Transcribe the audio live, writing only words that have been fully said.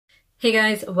Hey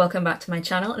guys, welcome back to my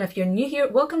channel, and if you're new here,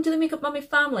 welcome to the Makeup Mummy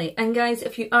family. And guys,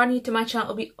 if you are new to my channel,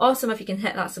 it'll be awesome if you can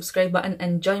hit that subscribe button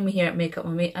and join me here at Makeup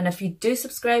Mummy. And if you do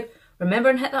subscribe,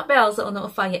 remember and hit that bell so it'll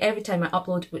notify you every time I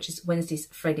upload, which is Wednesdays,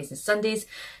 Fridays and Sundays,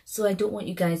 so I don't want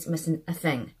you guys missing a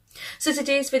thing. So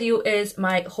today's video is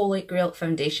my Holy Grail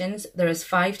foundations. There is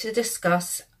 5 to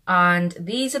discuss, and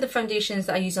these are the foundations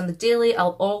that I use on the daily.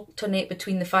 I'll alternate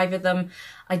between the 5 of them.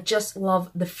 I just love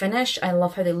the finish. I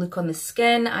love how they look on the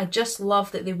skin. I just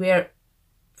love that they wear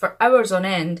for hours on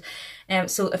end.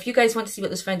 So if you guys want to see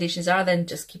what those foundations are, then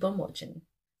just keep on watching.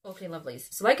 Okay,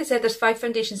 lovelies. So like I said, there's 5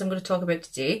 foundations I'm going to talk about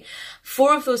today.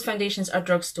 4 of those foundations are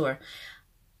drugstore.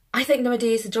 I think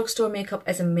nowadays the drugstore makeup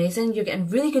is amazing. You're getting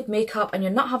really good makeup and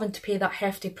you're not having to pay that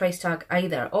hefty price tag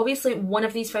either. Obviously, one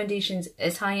of these foundations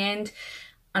is high end,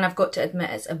 and I've got to admit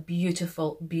it's a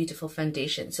beautiful, beautiful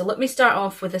foundation. So let me start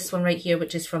off with this one right here,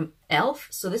 which is from E.L.F.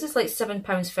 So this is like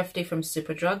 £7.50 from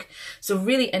Superdrug. So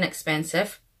really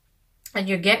inexpensive. And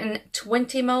you're getting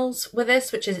 20 mils with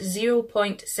this, which is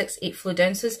 0.68 fluid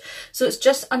ounces. So it's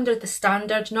just under the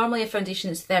standard. Normally a foundation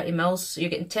is 30 mils, so you're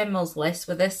getting 10 mils less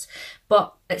with this,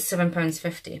 but it's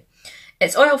 £7.50.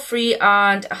 It's oil-free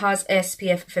and has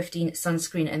SPF 15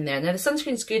 sunscreen in there. Now the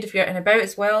sunscreen's good if you're out and about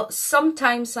as well.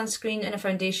 Sometimes sunscreen in a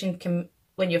foundation can,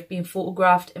 when you're being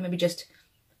photographed, it maybe just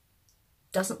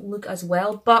doesn't look as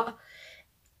well, but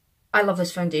I love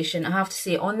this foundation. I have to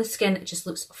say, on the skin, it just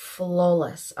looks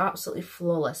flawless, absolutely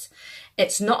flawless.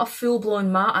 It's not a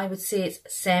full-blown matte, I would say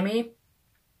it's semi.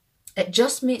 It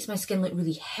just makes my skin look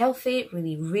really healthy,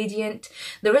 really radiant.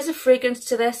 There is a fragrance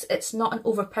to this. It's not an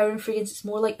overpowering fragrance. It's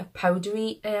more like a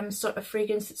powdery sort of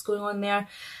fragrance that's going on there.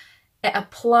 It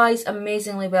applies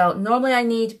amazingly well. Normally I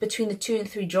need between the 2 and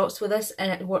 3 drops with this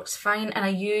and it works fine. And I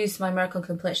use my Miracle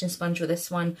Complexion sponge with this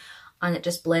one, and it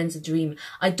just blends a dream.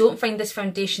 I don't find this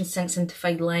foundation sinks into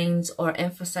fine lines or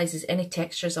emphasises any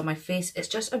textures on my face. It's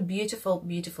just a beautiful,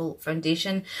 beautiful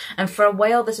foundation. And for a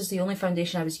while, this was the only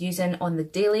foundation I was using on the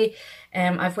daily.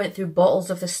 I've went through bottles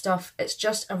of this stuff. It's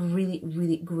just a really,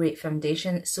 really great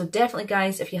foundation. So definitely,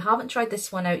 guys, if you haven't tried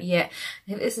this one out yet, I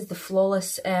think this is the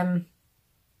Flawless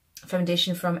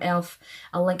foundation from E.L.F.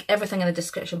 I'll link everything in the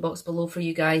description box below for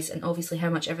you guys, and obviously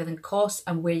how much everything costs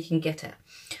and where you can get it.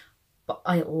 But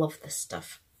I love this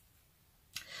stuff.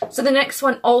 So the next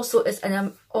one also is,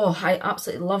 and I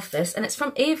absolutely love this, and it's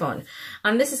from Avon,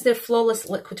 and this is their Flawless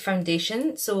Liquid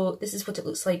Foundation. So this is what it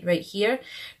looks like right here.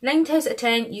 9 times out of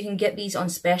 10 you can get these on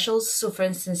specials. So for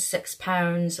instance,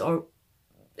 £6, or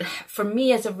for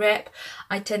me as a rep,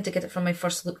 I tend to get it from my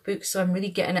first lookbook, so I'm really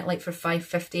getting it like for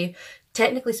 £5.50.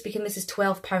 Technically speaking, this is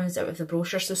 £12 out of the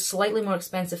brochure, so slightly more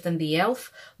expensive than the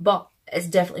E.L.F, but it's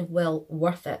definitely well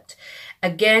worth it.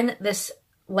 Again, this,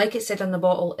 like it said on the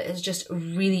bottle, it is just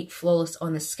really flawless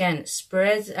on the skin. It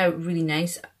spreads out really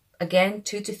nice. Again,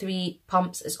 2 to 3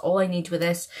 pumps is all I need with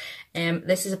this.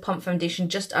 This is a pump foundation,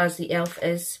 just as the E.L.F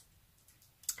is.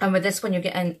 And with this one, you're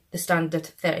getting the standard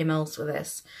 30 mils with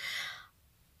this.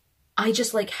 I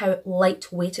just like how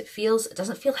lightweight it feels. It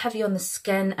doesn't feel heavy on the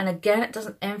skin. And again, it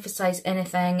doesn't emphasize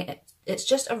anything. It's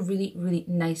just a really, really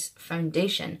nice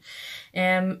foundation.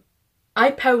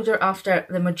 I powder after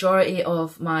the majority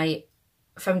of my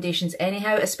foundations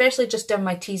anyhow, especially just down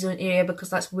my T-zone area, because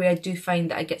that's where I do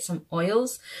find that I get some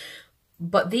oils.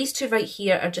 But these 2 right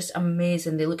here are just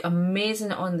amazing. They look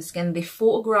amazing on the skin. They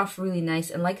photograph really nice.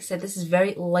 And like I said, this is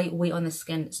very lightweight on the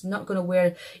skin. It's not going to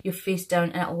wear your face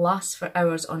down, and it lasts for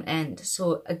hours on end.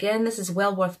 So again, this is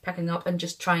well worth picking up and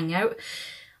just trying out.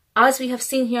 As we have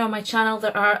seen here on my channel,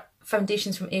 there are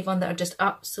foundations from Avon that are just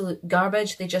absolute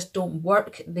garbage. They just don't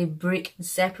work. They break and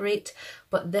separate.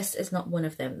 But this is not one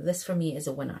of them. This for me is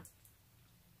a winner.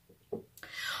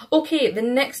 Okay, the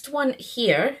next one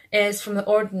here is from The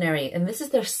Ordinary, and this is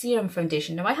their Serum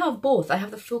Foundation. Now I have both. I have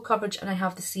the full coverage and I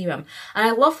have the serum. And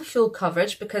I love the full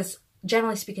coverage because,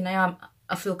 generally speaking, I am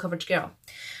a full coverage girl.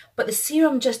 But the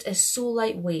serum just is so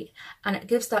lightweight and it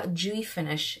gives that dewy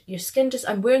finish. Your skin just,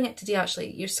 I'm wearing it today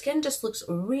actually, your skin just looks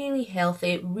really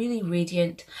healthy, really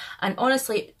radiant. And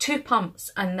honestly, 2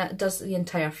 pumps and that does the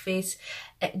entire face.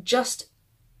 It just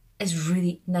is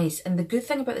really nice. And the good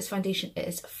thing about this foundation, it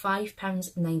is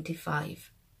 £5.95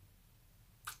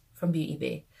 from Beauty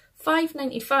Bay.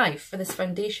 £5.95 for this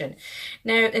foundation.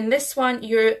 Now in this one,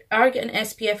 you are getting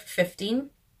SPF 15.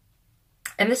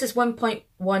 And this is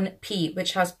 1.1p,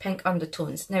 which has pink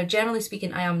undertones. Now, generally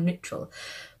speaking, I am neutral.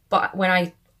 But when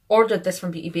I ordered this from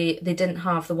Beauty Bay, they didn't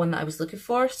have the one that I was looking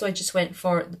for. So I just went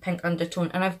for the pink undertone.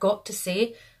 And I've got to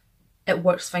say, it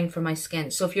works fine for my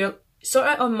skin. So if you're sort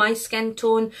of on my skin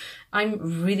tone,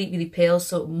 I'm really, really pale.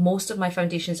 So most of my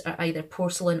foundations are either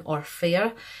porcelain or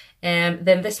fair.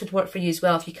 then this would work for you as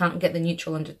well. If you can't get the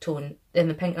neutral undertone, then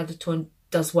the pink undertone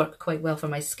does work quite well for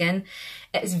my skin.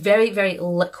 It's very, very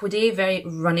liquidy, very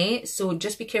runny, so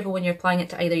just be careful when you're applying it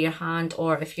to either your hand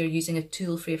or if you're using a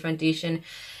tool for your foundation.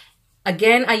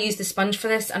 Again, I use the sponge for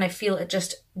this and I feel it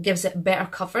just gives it better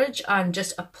coverage and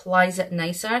just applies it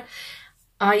nicer.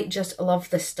 I just love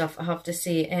this stuff, I have to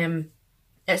say.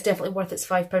 It's definitely worth its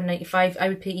 £5.95. I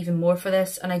would pay even more for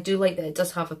this, and I do like that it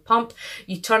does have a pump.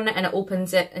 You turn it and it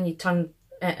opens it, and you turn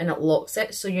it and it locks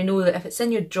it, so you know that if it's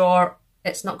in your drawer,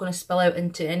 it's not going to spill out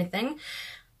into anything.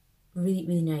 Really,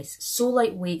 really nice. So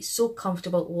lightweight, so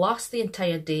comfortable, lasts the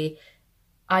entire day.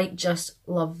 I just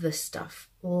love this stuff.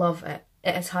 Love it.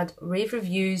 It has had rave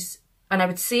reviews, and I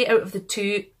would say out of the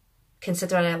two,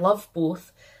 considering I love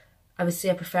both, I would say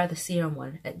I prefer the serum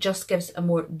one. It just gives a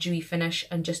more dewy finish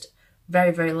and just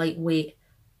very, very lightweight.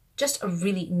 Just a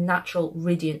really natural,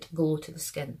 radiant glow to the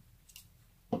skin.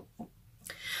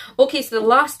 Okay, so the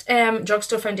last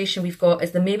drugstore foundation we've got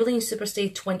is the Maybelline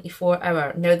Superstay 24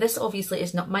 Hour. Now, this obviously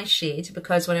is not my shade,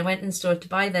 because when I went in the store to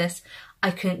buy this,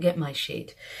 I couldn't get my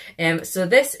shade. So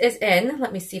this is in,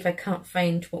 let me see if I can't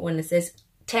find what one this is,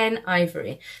 10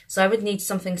 Ivory. So I would need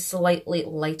something slightly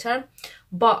lighter.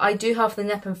 But I do have the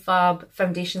Nip and Fab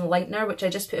foundation lightener, which I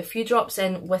just put a few drops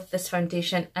in with this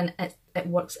foundation, and it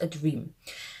works a dream.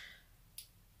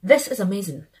 This is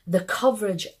amazing. The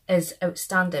coverage is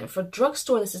outstanding. For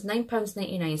drugstore, this is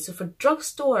 £9.99. So for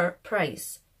drugstore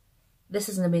price, this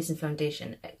is an amazing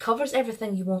foundation. It covers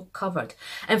everything you want covered.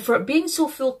 And for it being so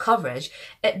full coverage,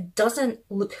 it doesn't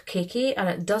look cakey and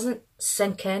it doesn't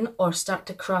sink in or start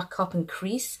to crack up and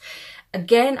crease.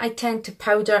 Again, I tend to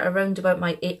powder around about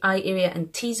my eye area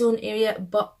and T-zone area,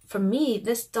 but for me,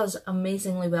 this does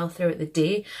amazingly well throughout the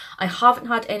day. I haven't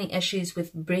had any issues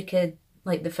with breakage,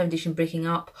 like the foundation breaking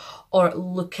up or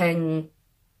looking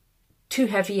too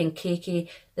heavy and cakey.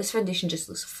 This foundation just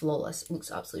looks flawless. It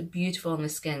looks absolutely beautiful on the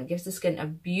skin. It gives the skin a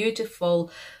beautiful,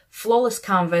 flawless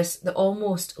canvas that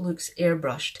almost looks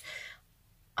airbrushed.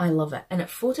 I love it. And it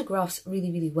photographs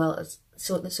really, really well.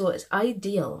 So it's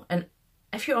ideal. And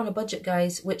if you're on a budget,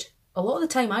 guys, which a lot of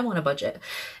the time I'm on a budget,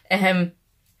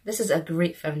 this is a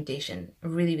great foundation, a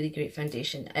really, really great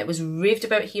foundation. It was raved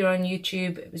about here on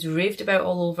YouTube. It was raved about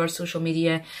all over social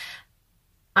media,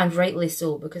 and rightly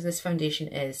so, because this foundation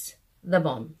is the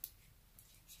bomb.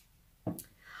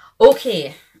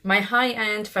 Okay, my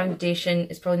high-end foundation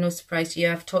is probably no surprise to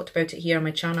you. I've talked about it here on my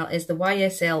channel, is the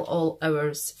YSL All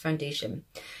Hours Foundation.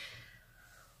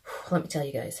 Let me tell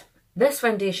you guys, this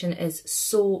foundation is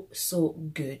so, so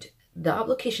good. The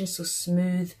application is so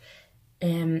smooth.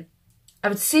 I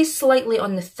would say slightly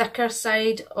on the thicker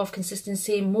side of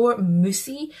consistency, more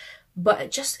moussey, but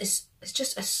it's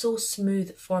just a so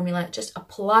smooth formula. It just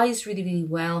applies really, really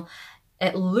well.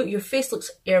 Your face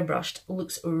looks airbrushed,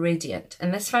 looks radiant,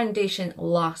 and this foundation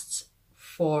lasts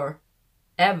forever.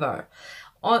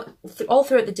 All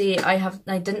throughout the day,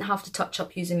 I didn't have to touch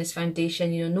up using this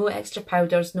foundation. You know, no extra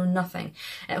powders, no nothing.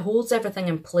 It holds everything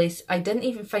in place. I didn't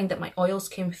even find that my oils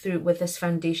came through with this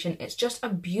foundation. It's just a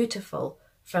beautiful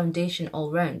foundation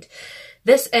all round.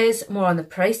 This is more on the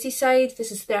pricey side.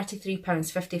 This is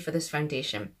 £33.50 for this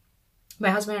foundation. My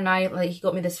husband and I, he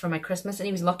got me this for my Christmas, and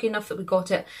he was lucky enough that we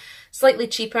got it slightly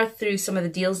cheaper through some of the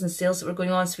deals and sales that were going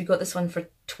on. So we got this one for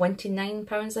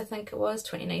 £29, I think it was,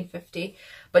 £29.50.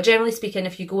 But generally speaking,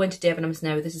 if you go into Debenhams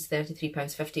now, this is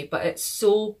 £33.50. But it's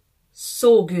so,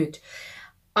 so good.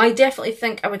 I definitely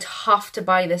think I would have to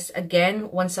buy this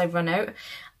again once I've run out.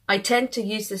 I tend to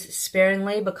use this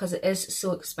sparingly because it is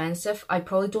so expensive. I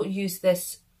probably don't use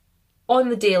this on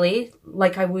the daily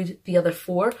like I would the other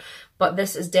four, but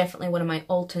this is definitely one of my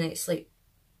alternates. Like,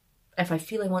 if I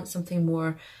feel I want something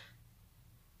more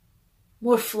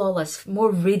flawless,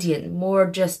 more radiant, more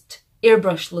just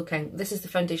airbrush looking, this is the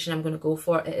foundation I'm going to go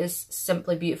for. It is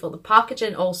simply beautiful. The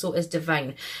packaging also is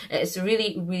divine. It's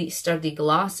really, really sturdy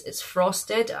glass. It's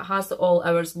frosted. It has the All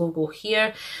Hours logo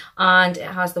here, and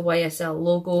it has the YSL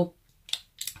logo.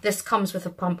 This comes with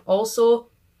a pump also.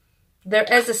 There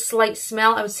is a slight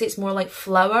smell. I would say it's more like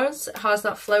flowers. It has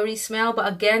that flowery smell, but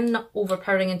again, not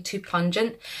overpowering and too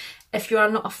pungent. If you are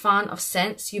not a fan of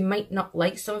scents, you might not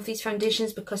like some of these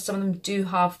foundations because some of them do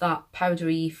have that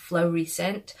powdery, flowery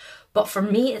scent. But for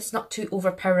me, it's not too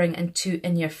overpowering and too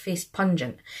in-your-face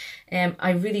pungent.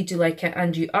 I really do like it.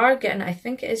 And you are getting, I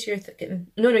think it is, you're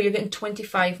getting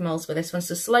 25 mils with this one,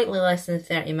 so slightly less than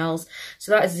 30 mils.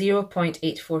 So that is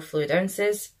 0.84 fluid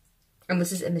ounces. And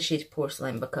this is in the shade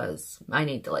Porcelain because I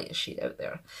need the lightest shade out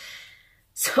there.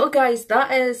 So guys,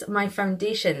 that is my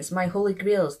foundations, my holy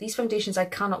grails. These foundations I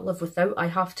cannot live without. I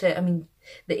have to, I mean,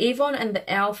 the Avon and the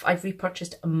E.L.F. I've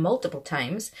repurchased multiple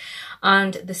times,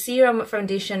 and the Serum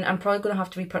Foundation I'm probably going to have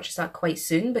to repurchase that quite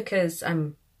soon because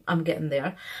I'm getting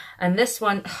there. And this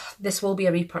one, this will be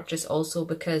a repurchase also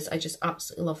because I just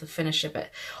absolutely love the finish of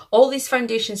it. All these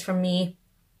foundations for me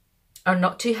are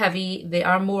not too heavy. They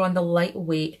are more on the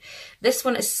lightweight. This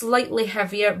one is slightly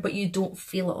heavier, but you don't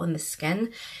feel it on the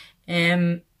skin.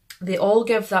 They all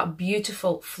give that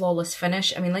beautiful flawless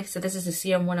finish. I mean, like I said, this is the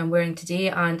serum one I'm wearing today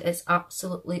and it's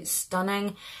absolutely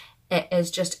stunning. It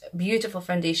is just beautiful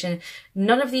foundation.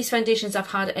 None of these foundations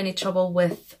I've had any trouble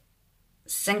with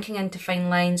sinking into fine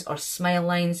lines or smile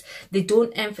lines. They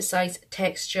don't emphasize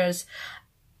textures.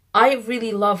 I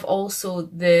really love also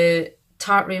the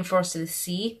Tarte Rainforest of the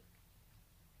Sea.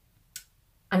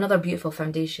 Another beautiful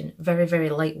foundation, very, very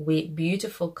lightweight,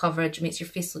 beautiful coverage, makes your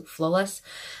face look flawless.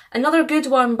 Another good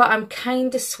one, but I'm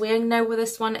kind of swaying now with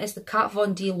this one, is the Kat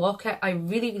Von D Lock-It. I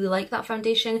really, really like that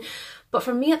foundation. But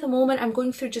for me at the moment, I'm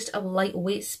going through just a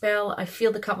lightweight spell. I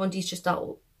feel the Kat Von D is just that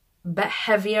bit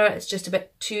heavier. It's just a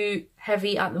bit too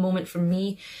heavy at the moment for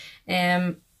me.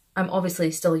 I'm obviously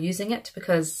still using it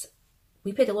because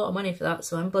we paid a lot of money for that,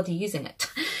 so I'm bloody using it.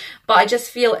 But I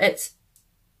just feel it's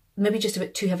maybe just a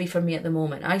bit too heavy for me at the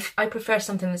moment. I prefer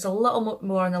something that's a little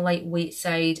more on the lightweight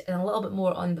side and a little bit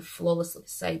more on the flawless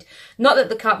side. Not that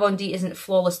the Kat Von D isn't a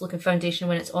flawless looking foundation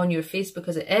when it's on your face,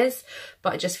 because it is,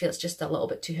 but I just feel it's just a little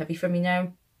bit too heavy for me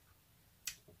now.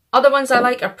 Other ones I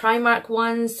like are Primark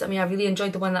ones. I mean, I really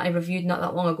enjoyed the one that I reviewed not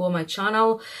that long ago on my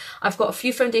channel. I've got a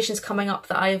few foundations coming up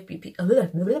that I've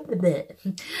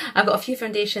got a few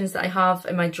foundations that I have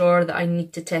in my drawer that I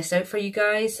need to test out for you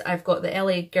guys. I've got the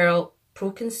LA Girl Pro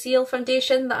Conceal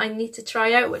foundation that I need to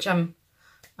try out, which I'm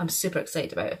super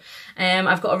excited about.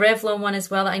 I've got a Revlon one as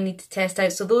well that I need to test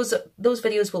out. So those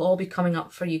videos will all be coming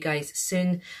up for you guys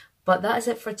soon. But that is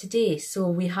it for today. So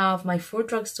we have my 4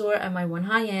 drugstore and my 1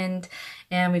 high end.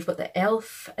 And we've got the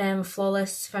E.L.F.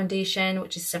 Flawless Foundation,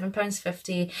 which is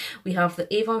 £7.50. We have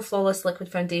the Avon Flawless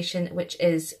Liquid Foundation, which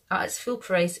is at its full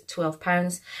price,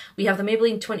 £12. We have the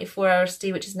Maybelline 24 Hour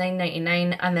Stay, which is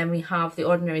 £9.99. And then we have the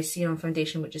ordinary Serum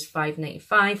Foundation, which is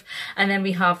 £5.95. And then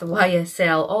we have the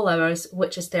YSL All Hours,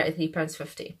 which is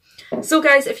 £33.50. So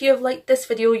guys, if you have liked this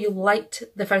video, you liked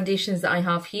the foundations that I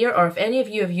have here, or if any of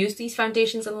you have used these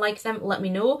foundations and like them, let me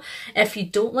know. If you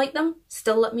don't like them,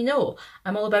 still let me know.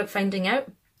 I'm all about finding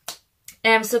out.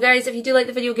 So guys, if you do like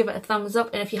the video, give it a thumbs up,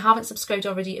 and if you haven't subscribed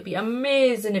already, it'd be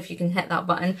amazing if you can hit that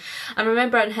button, and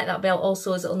remember and hit that bell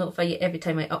also, as it'll notify you every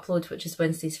time I upload, which is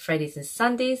Wednesdays, Fridays and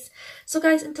Sundays. So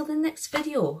guys, until the next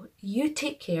video, you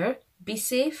take care, be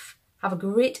safe, have a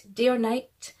great day or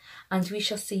night, and we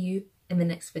shall see you in the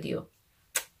next video.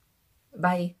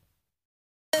 Bye.